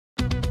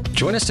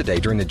Join us today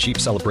during the Jeep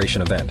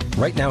Celebration event.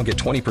 Right now, get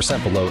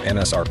 20% below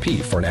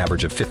MSRP for an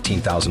average of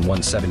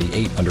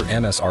 $15,178 under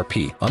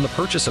MSRP on the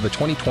purchase of a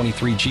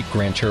 2023 Jeep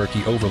Grand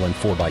Cherokee Overland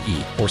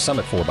 4xE or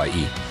Summit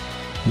 4xE.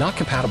 Not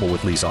compatible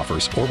with lease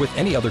offers or with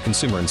any other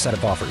consumer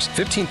incentive offers.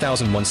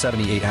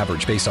 $15,178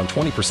 average based on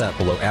 20%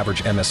 below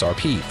average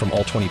MSRP from all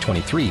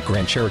 2023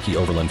 Grand Cherokee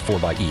Overland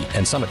 4xE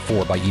and Summit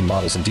 4xE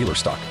models in dealer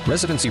stock.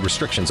 Residency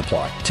restrictions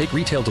apply. Take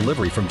retail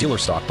delivery from dealer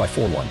stock by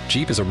 4/1.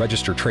 Jeep is a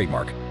registered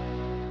trademark.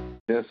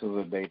 This is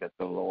a day that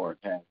the Lord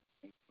has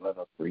made. Let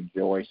us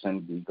rejoice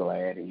and be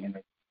glad in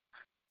it.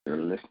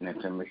 You're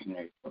listening to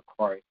Missionaries for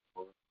Christ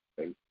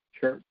Faith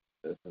Church.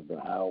 This is the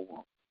hour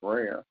of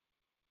prayer.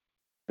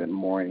 Good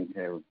morning to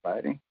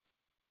everybody.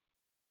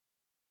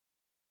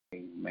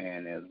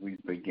 Amen. As we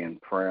begin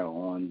prayer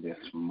on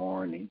this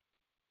morning,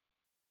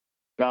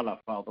 God our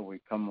Father, we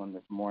come on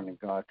this morning,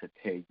 God, to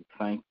tell you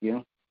thank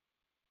you.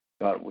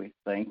 God, we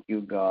thank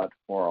you, God,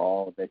 for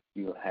all that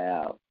you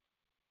have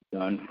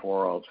done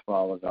for us,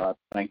 Father God.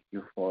 Thank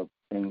you for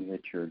the things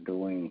that you're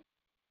doing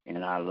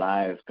in our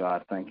lives,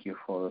 God. Thank you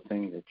for the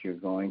things that you're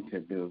going to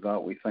do. God,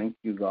 we thank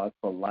you, God,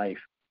 for life,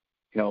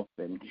 health,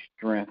 and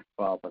strength,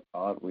 Father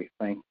God. We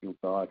thank you,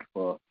 God,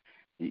 for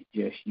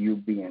just you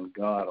being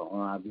God on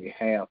our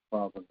behalf,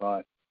 Father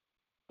God.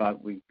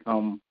 God, we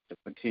come to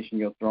petition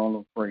your throne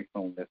of grace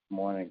on this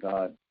morning,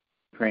 God,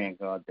 praying,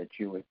 God, that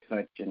you would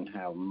touch and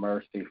have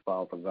mercy,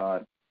 Father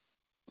God,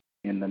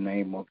 in the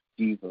name of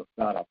Jesus.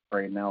 God, I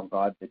pray now,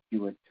 God, that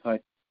you would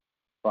touch,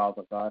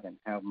 Father God, and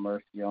have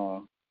mercy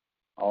on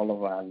all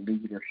of our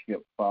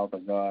leadership, Father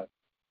God,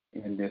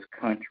 in this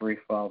country,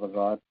 Father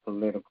God,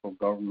 political,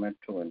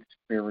 governmental, and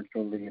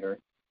spiritual leaders.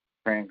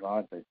 Praying,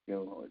 God, that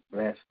you would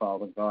bless,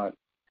 Father God,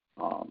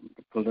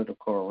 the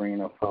political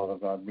arena, Father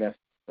God. Bless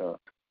the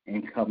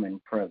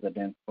incoming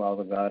president,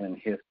 Father God, and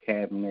his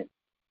cabinet,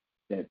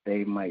 that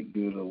they might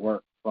do the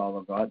work,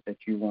 Father God, that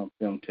you want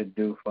them to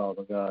do,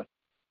 Father God.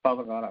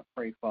 Father God, I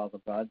pray, Father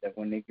God, that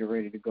when they get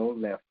ready to go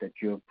left, that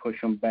you'll push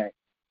them back.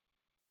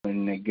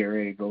 When they get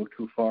ready to go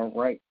too far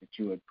right, that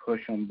you would push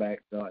them back,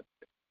 God,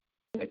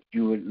 that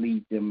you would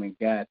lead them and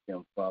guide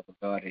them, Father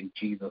God, in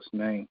Jesus'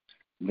 name.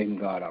 Then,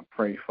 God, I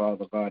pray,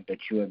 Father God, that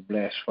you would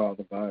bless,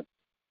 Father God,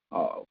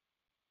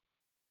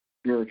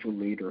 spiritual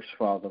leaders,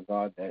 Father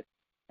God, that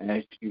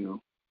as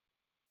you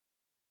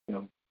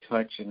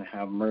touch and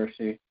have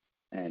mercy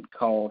and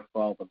called,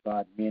 Father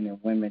God, men and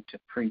women to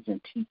preach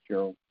and teach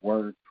your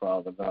word,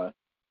 Father God.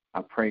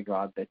 I pray,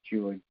 God, that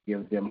you would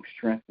give them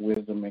strength,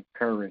 wisdom, and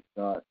courage,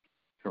 God,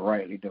 to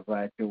rightly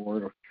divide your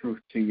word of truth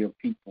to your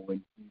people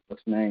in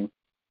Jesus' name.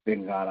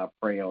 Then, God, I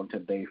pray on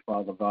today,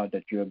 Father God,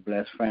 that you would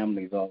bless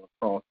families all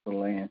across the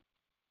land.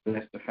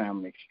 Bless the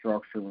family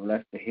structure.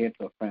 Bless the heads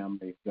of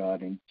families,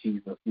 God, in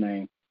Jesus'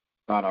 name.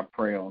 God, I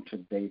pray on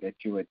today that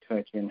you would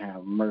touch and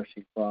have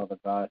mercy, Father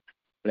God.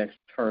 Bless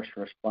first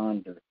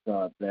responders,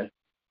 God. Bless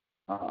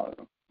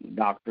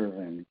doctors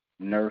and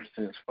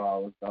nurses,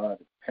 Father God,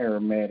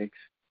 paramedics,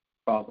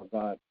 Father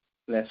God.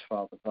 Bless,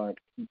 Father God.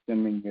 Keep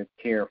them in your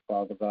care,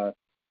 Father God.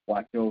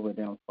 Watch over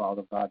them,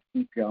 Father God.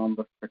 Keep your arms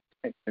of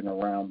protection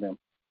around them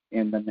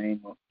in the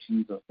name of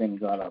Jesus. And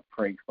God, I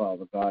pray,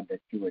 Father God,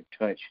 that you would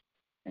touch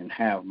and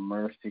have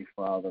mercy,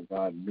 Father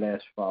God.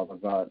 Bless, Father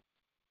God.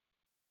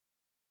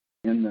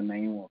 In the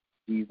name of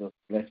Jesus,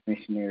 bless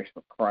Missionaries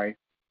for Christ.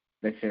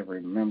 Bless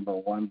every member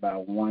one by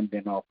one,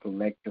 then all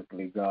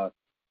collectively, God.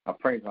 I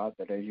pray, God,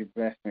 that as you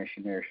bless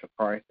Missionaries for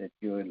Christ, that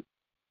you would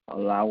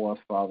allow us,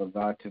 Father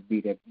God, to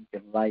be that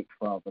beacon light,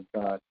 Father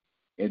God,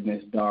 in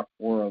this dark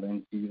world,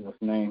 in Jesus'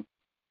 name.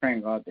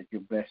 Praying, God, that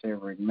you bless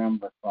every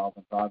member,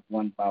 Father God,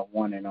 one by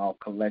one and all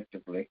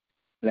collectively.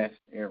 Bless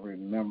every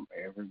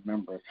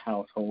member's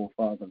household,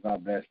 Father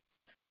God. Bless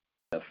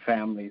the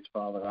families,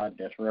 Father God,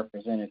 that's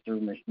represented through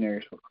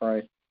Missionaries for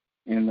Christ,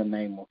 in the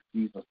name of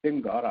Jesus.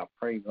 Then, God, I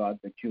pray, God,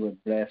 that you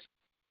would bless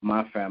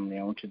my family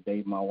on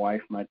today, my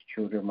wife, my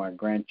children, my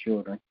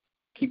grandchildren.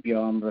 Keep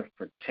your arms of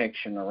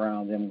protection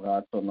around them,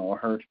 God, so no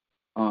hurt,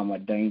 harm, or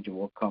danger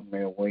will come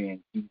their way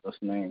in Jesus'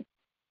 name.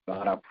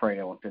 God, I pray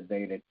on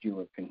today that you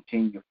would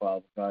continue,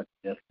 Father God,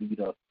 to just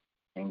lead us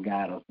and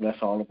guide us.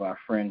 Bless all of our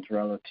friends,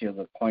 relatives,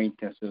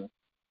 acquaintances,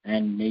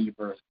 and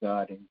neighbors,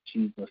 God, in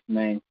Jesus'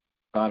 name.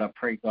 God, I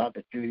pray, God,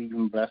 that you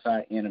even bless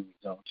our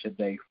enemies on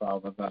today,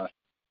 Father God,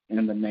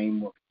 in the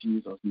name of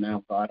Jesus.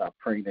 Now, God, I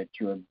pray that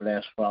you would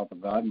bless, Father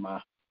God,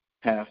 my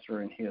pastor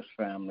and his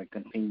family.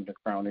 Continue to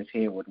crown his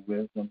head with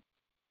wisdom,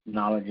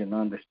 knowledge, and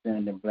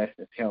understanding. Bless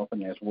his health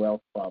and his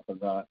wealth, Father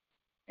God,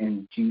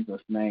 in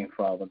Jesus' name,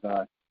 Father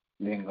God.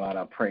 Then, God,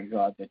 I pray,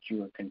 God, that you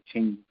would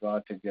continue,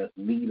 God, to just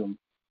lead him,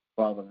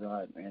 Father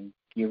God, and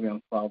give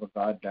him, Father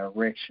God,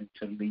 direction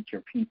to lead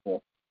your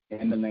people.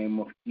 In the name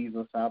of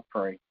Jesus, I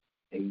pray.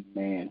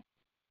 Amen.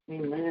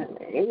 Amen.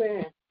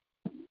 Amen.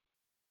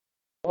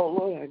 Oh,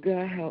 Lord our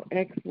God, how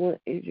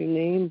excellent is your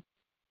name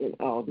in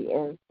all the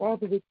earth.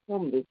 Father, we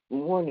come this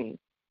morning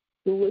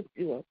to lift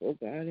you up, oh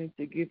God, and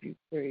to give you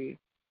praise.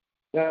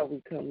 God,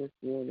 we come this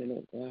morning,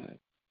 oh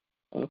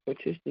God,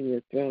 petitioning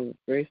your throne of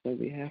grace on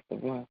behalf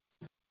of our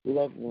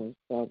loved ones,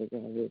 Father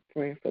God. We're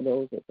praying for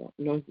those that don't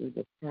know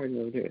the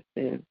pardon of their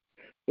sins.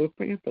 We're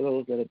praying for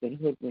those that have been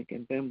hoodwinked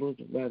and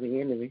bamboozled by the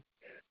enemy.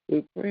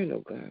 We're praying,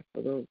 oh God,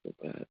 for those, oh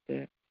God,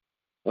 that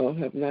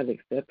have not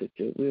accepted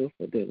your will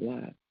for their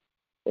lives.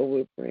 But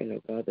we're praying,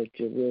 oh God, that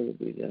your will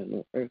be done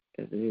on earth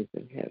as it is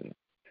in heaven.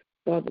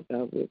 Father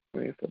God, we're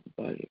praying for the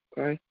body of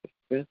Christ, for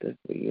strength and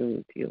for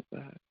unity, oh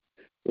God.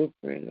 We're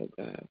praying, oh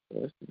God,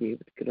 for us to be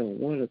able to get on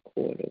one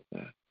accord, oh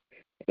God,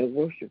 and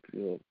worship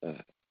you, oh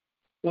God.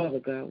 Father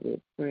God,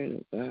 we're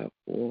praying, oh God,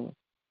 for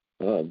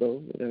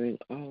those that are in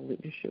all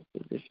leadership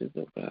positions,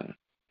 oh God.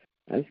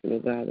 I ask, oh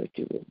God, that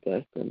you will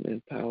bless them,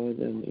 empower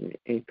them, and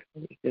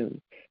encourage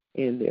them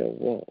in their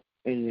walk,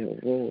 in their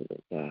role,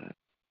 oh God.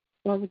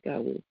 Father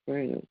God, we're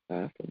praying, oh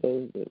God, for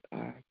those that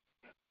are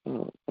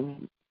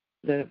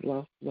that have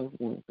lost loved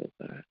ones, oh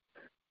God.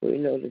 We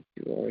know that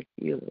you are a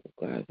healer,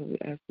 oh God, so we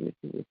ask that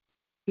you will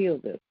heal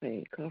their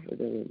pain, comfort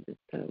them in this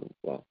time of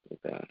loss, oh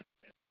God.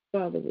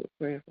 Father, we're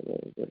praying for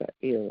those that are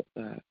ill,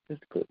 oh God,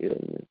 physical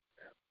illness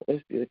or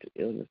spiritual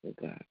illness, oh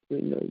God.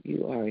 We know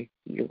you are a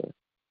healer.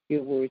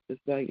 Your word says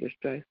by your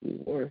stripes we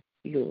were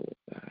healed,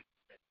 oh God.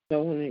 So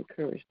I want to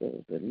encourage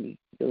those that need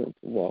healing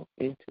to walk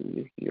into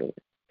your healing.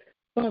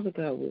 Father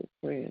God, we're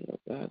praying, oh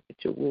God,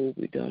 that your will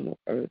be done on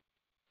earth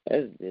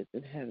as it is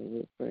in heaven.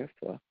 We're praying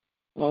for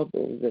all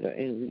those that are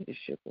in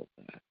leadership, oh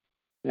God.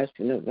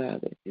 Asking, oh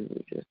God, that you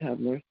would just have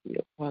mercy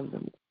upon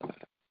them, oh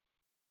God.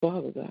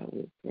 Father God,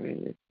 we're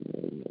praying this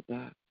morning, oh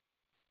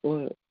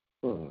God,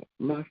 for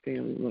my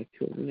family, my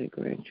children and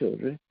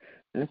grandchildren.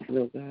 Asking,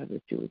 oh God,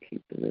 that you would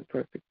keep them in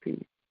perfect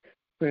peace.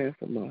 Praying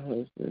for my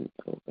husband,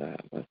 oh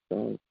God, my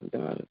sons and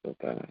daughters, oh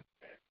God,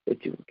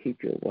 that you would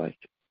keep your watch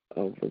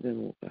over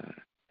them, oh God.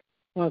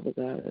 Father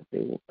God, that they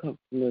will come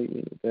to know you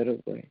in a better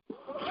way.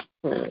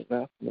 Praying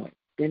about my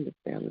extended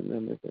family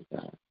members, oh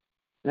God.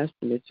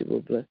 Asking that you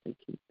will bless and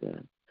keep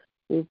them.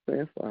 We're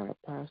praying for our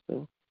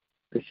apostle,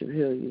 Bishop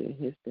Hilliard and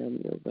his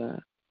family, oh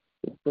God.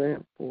 We're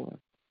praying for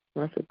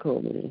Prophet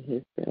Coleman and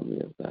his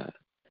family, oh God.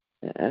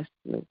 And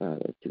asking, oh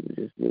God, that you would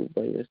just move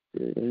by your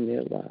spirit in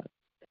their lives.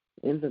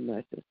 In the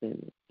matchless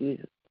name of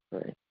Jesus, I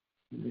pray.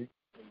 Amen.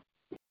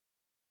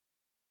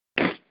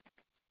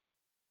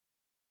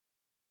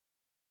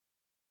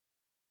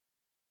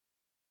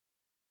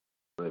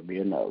 There'll be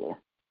another.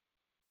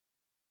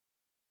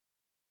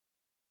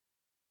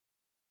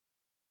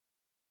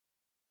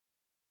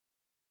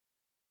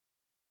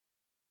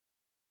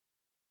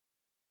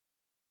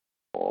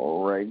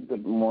 All right.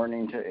 Good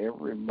morning to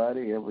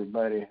everybody.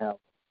 Everybody have a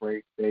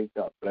great day.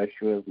 God bless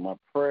you is my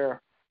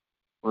prayer.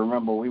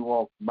 Remember, we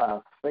walk by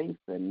faith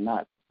and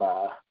not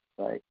by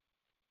sight.